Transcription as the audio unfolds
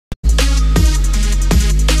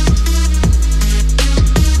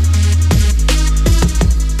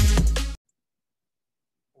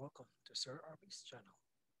Sir Arby's channel.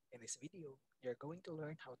 In this video, you're going to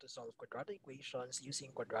learn how to solve quadratic equations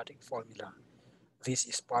using quadratic formula. This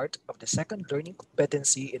is part of the second learning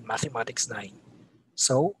competency in Mathematics 9.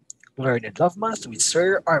 So, learn and love math with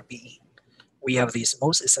Sir RP. We have this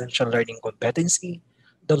most essential learning competency.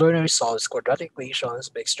 The learner solves quadratic equations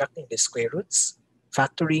by extracting the square roots,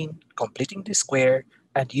 factoring, completing the square,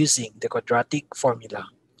 and using the quadratic formula.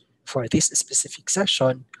 For this specific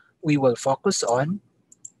session, we will focus on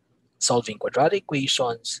solving quadratic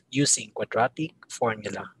equations using quadratic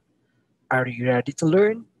formula. Are you ready to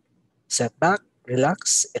learn? Sit back,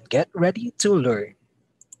 relax, and get ready to learn.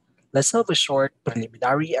 Let's have a short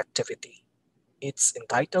preliminary activity. It's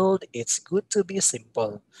entitled, It's Good to Be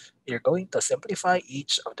Simple. You're going to simplify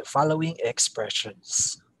each of the following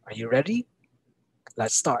expressions. Are you ready?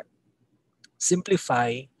 Let's start.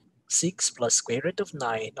 Simplify 6 plus square root of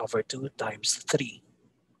 9 over 2 times 3.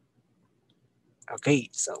 Okay,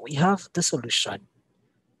 so we have the solution.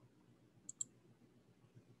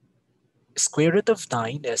 Square root of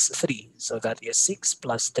 9 is 3, so that is 6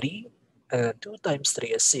 plus 3, and 2 times 3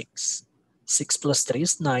 is 6. 6 plus 3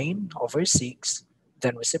 is 9 over 6.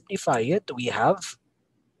 Then we simplify it, we have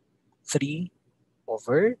 3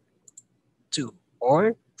 over 2,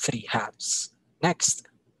 or 3 halves. Next,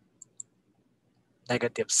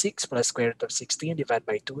 negative 6 plus square root of 16 divided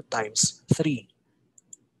by 2 times 3.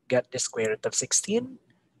 Get the square root of 16,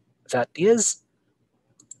 that is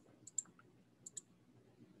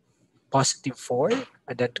positive 4,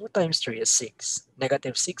 and then 2 times 3 is 6.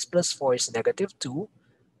 Negative 6 plus 4 is negative 2,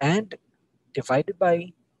 and divided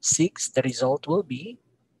by 6, the result will be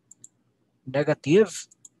negative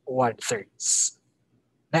 1/3.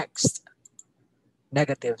 Next,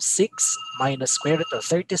 negative 6 minus square root of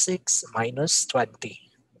 36 minus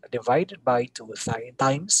 20 divided by 2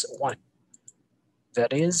 times 1.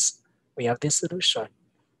 That is, we have this solution.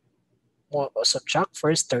 We'll subtract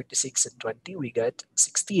first 36 and 20, we get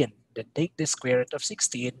 16. Then take the square root of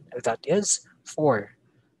 16, that is 4.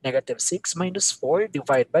 Negative 6 minus 4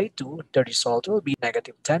 divided by 2, the result will be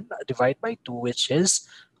negative 10 divided by 2, which is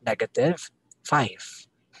negative 5.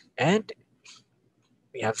 And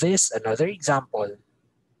we have this, another example.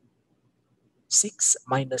 6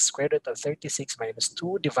 minus square root of 36 minus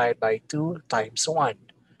 2 divided by 2 times 1.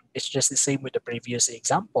 It's just the same with the previous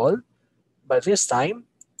example, but this time,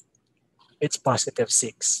 it's positive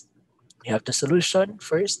 6. We have the solution.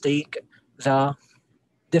 First, take the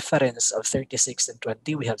difference of 36 and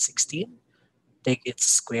 20. We have 16. Take its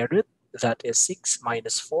square root. That is 6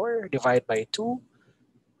 minus 4 divided by 2.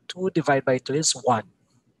 2 divided by 2 is 1.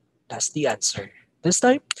 That's the answer. This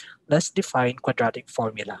time, let's define quadratic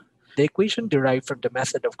formula. The equation derived from the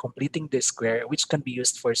method of completing the square, which can be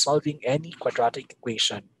used for solving any quadratic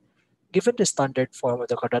equation. Given the standard form of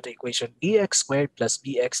the quadratic equation ax squared plus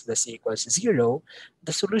bx plus c equals 0,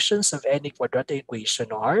 the solutions of any quadratic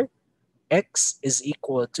equation are x is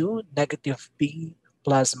equal to negative b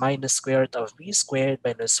plus minus square root of b squared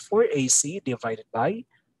minus 4ac divided by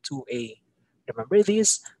 2a. Remember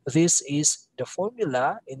this? This is the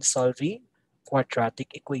formula in solving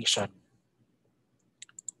quadratic equation.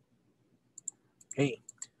 Okay,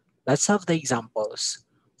 let's have the examples.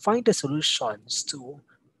 Find the solutions to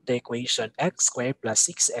the equation x squared plus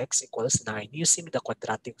 6x equals 9 using the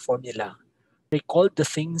quadratic formula. Recall the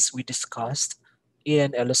things we discussed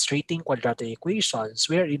in illustrating quadratic equations,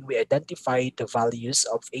 wherein we identify the values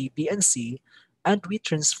of a, b, and c, and we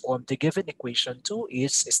transform the given equation to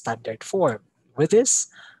its standard form. With this,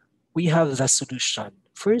 we have the solution.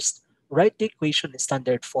 First, write the equation in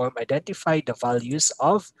standard form, identify the values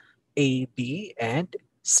of a, b, and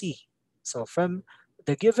c. So from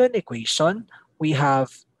the given equation, we have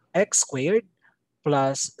x squared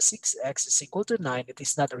plus 6x is equal to 9. It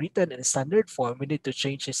is not written in standard form. We need to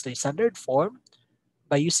change this to standard form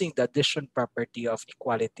by using the addition property of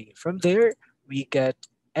equality. From there, we get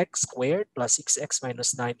x squared plus 6x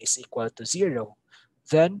minus 9 is equal to 0.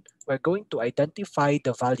 Then we're going to identify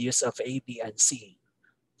the values of a, b, and c.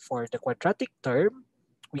 For the quadratic term,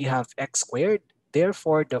 we have x squared.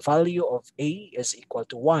 Therefore, the value of a is equal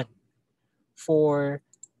to 1. For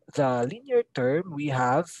the linear term, we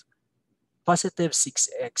have positive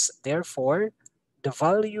 6x. Therefore, the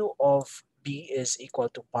value of b is equal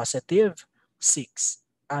to positive 6.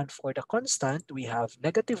 And for the constant, we have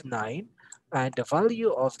negative 9. And the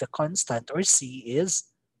value of the constant, or c,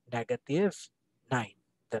 is negative 9.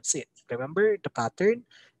 That's it. Remember the pattern?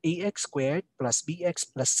 Ax squared plus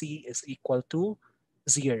bx plus c is equal to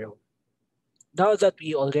 0. Now that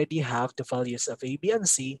we already have the values of a, b, and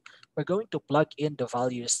c, we're going to plug in the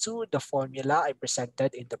values to the formula I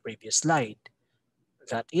presented in the previous slide.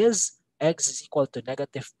 That is x is equal to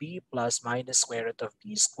negative b plus minus square root of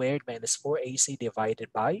b squared minus 4ac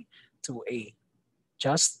divided by 2a.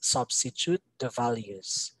 Just substitute the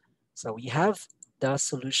values. So we have the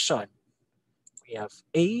solution. We have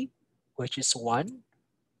a, which is 1,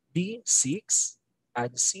 b, 6,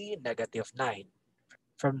 and c, negative 9.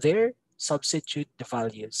 From there, substitute the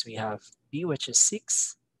values. We have b, which is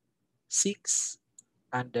 6, 6,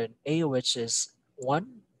 and then a, which is 1,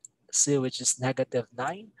 c, which is negative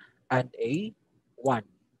 9, and a, 1.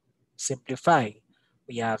 Simplify.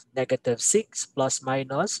 We have negative 6 plus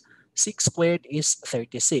minus 6 squared is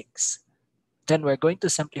 36. Then we're going to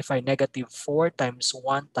simplify negative 4 times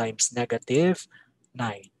 1 times negative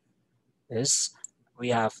 9. This, we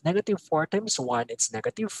have negative 4 times 1, it's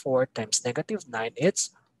negative 4 times negative 9,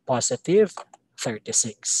 it's positive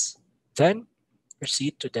 36. Then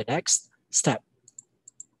proceed to the next step.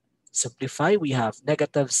 Simplify, we have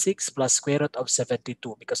negative 6 plus square root of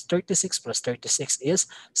 72 because 36 plus 36 is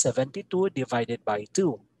 72 divided by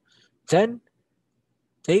 2. Then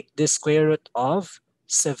take the square root of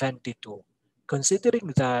 72.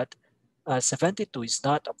 Considering that 72 is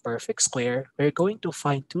not a perfect square, we're going to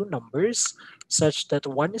find two numbers such that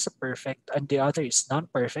one is a perfect and the other is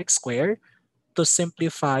non-perfect square to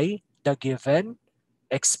simplify the given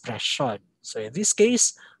expression. So in this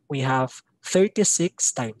case, we have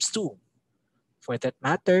 36 times 2. For that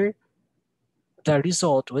matter, the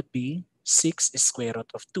result would be 6 square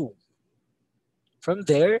root of 2. From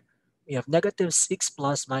there, we have negative 6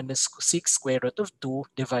 plus minus 6 square root of 2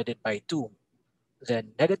 divided by 2.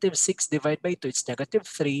 Then negative 6 divided by 2 is negative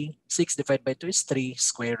 3. 6 divided by 2 is 3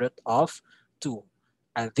 square root of 2.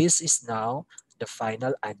 And this is now the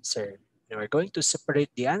final answer. Now we're going to separate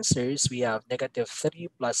the answers. We have negative 3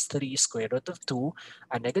 plus 3 square root of 2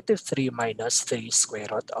 and negative 3 minus 3 square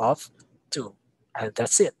root of 2. And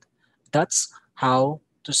that's it. That's how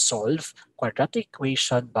to solve quadratic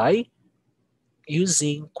equation by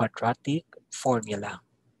using quadratic formula.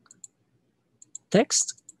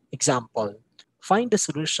 Next example. Find the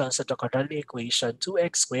solutions of the quadratic equation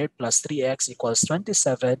 2x squared plus 3x equals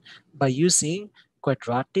 27 by using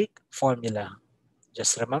quadratic formula.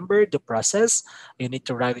 Just remember the process. You need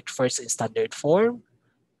to write it first in standard form,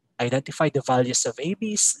 identify the values of a,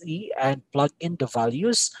 b, c, and plug in the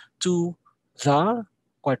values to the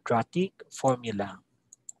quadratic formula.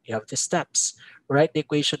 You have the steps. Write the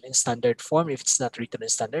equation in standard form. If it's not written in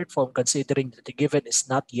standard form, considering that the given is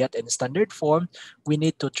not yet in standard form, we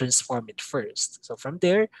need to transform it first. So from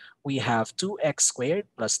there, we have 2x squared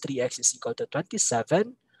plus 3x is equal to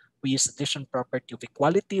 27. We use addition property of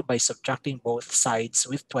equality by subtracting both sides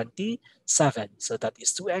with 27. So that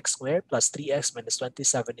is 2x squared plus 3x minus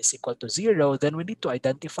 27 is equal to 0. Then we need to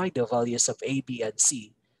identify the values of a, b, and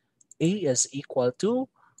c. A is equal to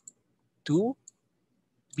 2.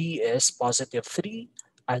 B is positive 3,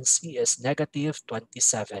 and C is negative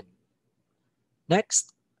 27.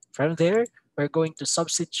 Next, from there, we're going to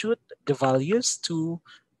substitute the values to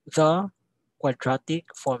the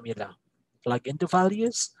quadratic formula. Plug in the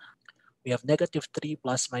values. We have negative 3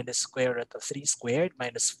 plus minus square root of 3 squared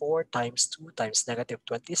minus 4 times 2 times negative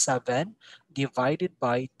 27 divided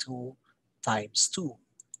by 2 times 2.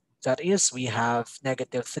 That is, we have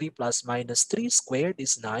negative 3 plus minus 3 squared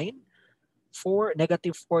is 9.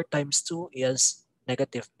 negative 4 times 2 is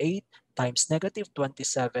negative 8 times negative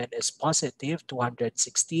 27 is positive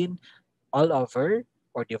 216 all over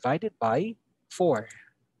or divided by 4.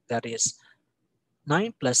 That is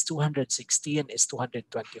 9 plus 216 is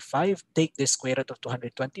 225. Take the square root of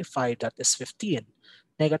 225, that is 15.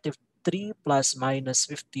 Negative 3 plus minus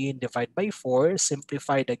 15 divided by 4.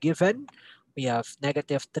 Simplify the given. We have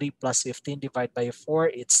negative 3 plus 15 divided by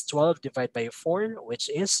 4. It's 12 divided by 4,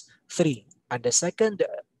 which is 3. And the second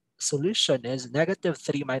solution is negative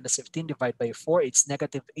 3 minus 15 divided by 4. It's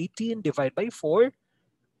negative 18 divided by 4.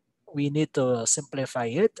 We need to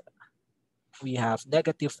simplify it. We have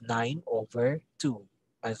negative 9 over 2.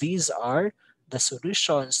 And these are the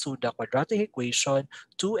solutions to the quadratic equation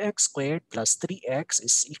 2x squared plus 3x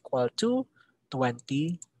is equal to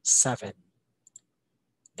 27.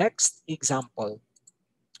 Next example.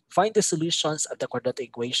 Find the solutions of the quadratic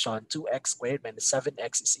equation 2x squared minus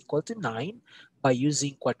 7x is equal to 9 by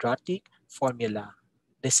using quadratic formula.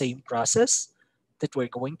 The same process that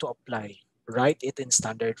we're going to apply. Write it in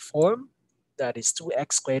standard form. That is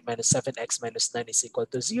 2x squared minus 7x minus 9 is equal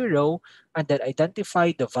to 0. And then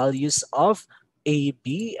identify the values of a,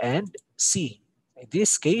 b, and c. In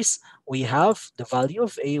this case, we have the value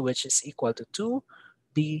of a, which is equal to 2,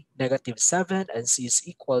 b, negative 7, and c is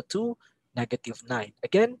equal to negative 9.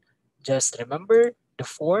 Again, just remember the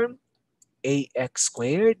form ax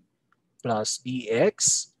squared plus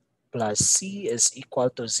bx plus c is equal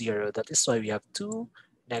to 0. That is why we have 2,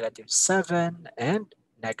 -7, and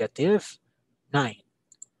 -9.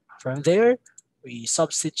 From there, we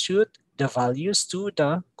substitute the values to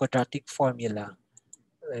the quadratic formula.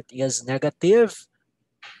 That is negative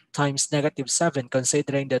times -7,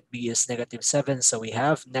 considering that b is -7. So we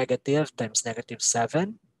have negative times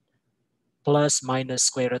 -7 plus minus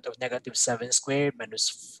square root of -7 squared minus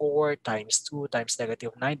 4 times 2 times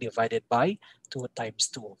 -9 divided by 2 times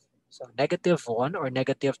 2. So -1 or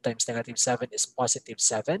negative times -7 is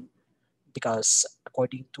 +7, because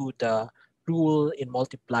according to the rule in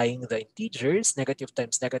multiplying the integers, negative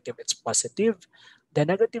times negative, it's positive. The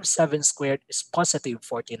 -7 squared is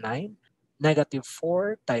 +49.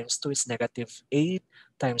 -4 times 2 is -8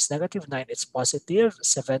 times -9, it's positive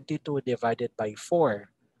 72 divided by 4.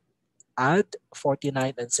 Add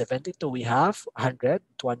 49 and 72, we have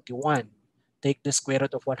 121. Take the square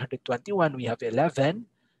root of 121, we have 11.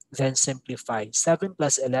 Then simplify. 7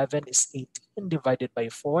 plus 11 is 18 divided by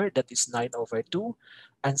 4, that is 9/2.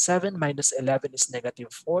 And 7 minus 11 is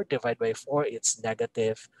 -4 divided by 4, it's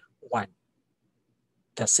 -1.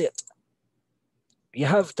 That's it. We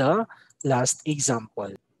have the last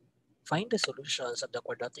example. Find the solutions of the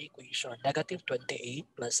quadratic equation -28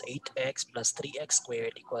 plus 8x plus 3x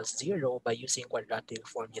squared equals 0 by using quadratic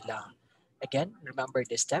formula. Again, remember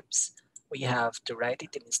the steps. We have to write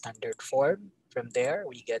it in standard form. From there,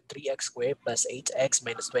 we get 3x squared plus 8x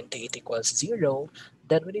minus 28 equals 0.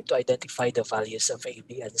 Then we need to identify the values of a,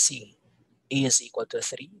 b, and c. A is equal to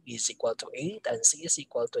 3, b is equal to 8, and c is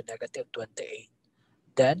equal to -28.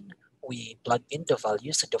 Then we plug in the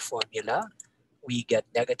values in the formula. We get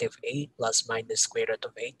 -8 plus minus square root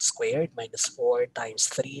of 8 squared minus 4 times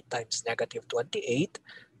 3 times -28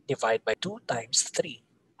 divided by 2 times 3.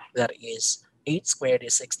 That is 8 squared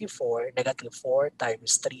is 64, -4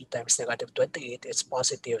 times 3 times -28 is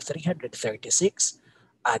positive 336.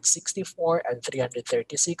 Add 64 and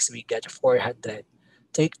 336, we get 400.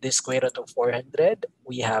 Take the square root of 400,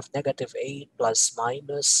 we have -8 plus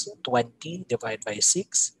minus 20 divided by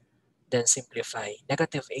 6. Then simplify.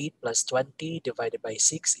 -8 plus 20 divided by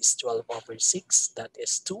 6 is 12/6. That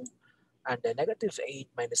is 2. And the -8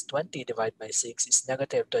 minus 20 divided by 6 is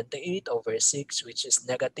 -28/6, which is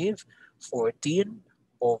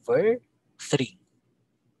 -14/3.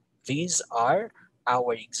 These are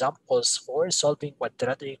our examples for solving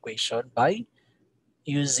quadratic equation by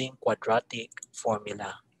using quadratic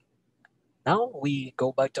formula. Now we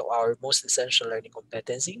go back to our most essential learning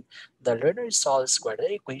competency. The learner solves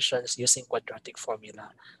quadratic equations using quadratic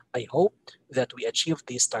formula. I hope that we achieve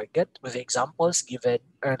this target with the examples given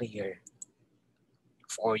earlier.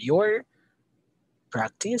 For your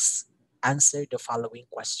practice, answer the following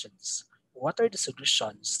questions. What are the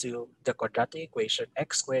solutions to the quadratic equation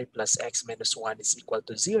x squared plus x minus 1 is equal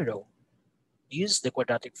to 0? Use the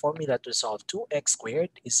quadratic formula to solve 2x squared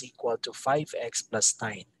is equal to 5x plus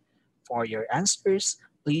 9. For your answers,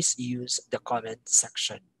 please use the comment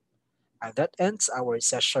section. And that ends our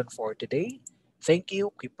session for today. Thank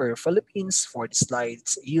you, Quipper Philippines, for the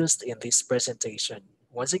slides used in this presentation.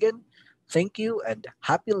 Once again, thank you and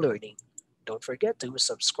happy learning. Don't forget to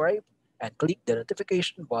subscribe and click the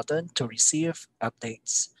notification button to receive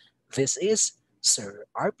updates. This is Sir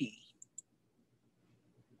RP.